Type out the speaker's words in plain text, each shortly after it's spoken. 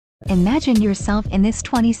Imagine yourself in this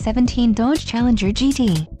 2017 Dodge Challenger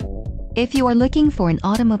GT. If you are looking for an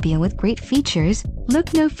automobile with great features,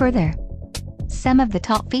 look no further. Some of the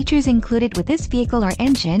top features included with this vehicle are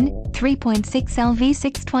engine, 3.6L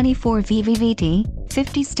V6 24V VVT,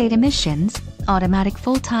 50 state emissions, automatic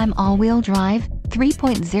full-time all-wheel drive,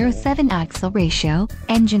 3.07 axle ratio,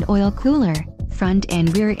 engine oil cooler, front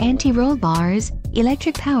and rear anti-roll bars,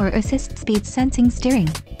 electric power assist speed sensing steering,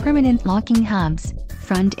 permanent locking hubs,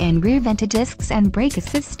 front and rear vented discs and brake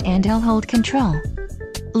assist and L-hold control.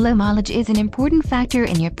 Low mileage is an important factor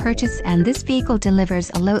in your purchase, and this vehicle delivers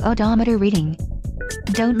a low odometer reading.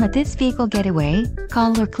 Don't let this vehicle get away.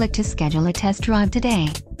 Call or click to schedule a test drive today.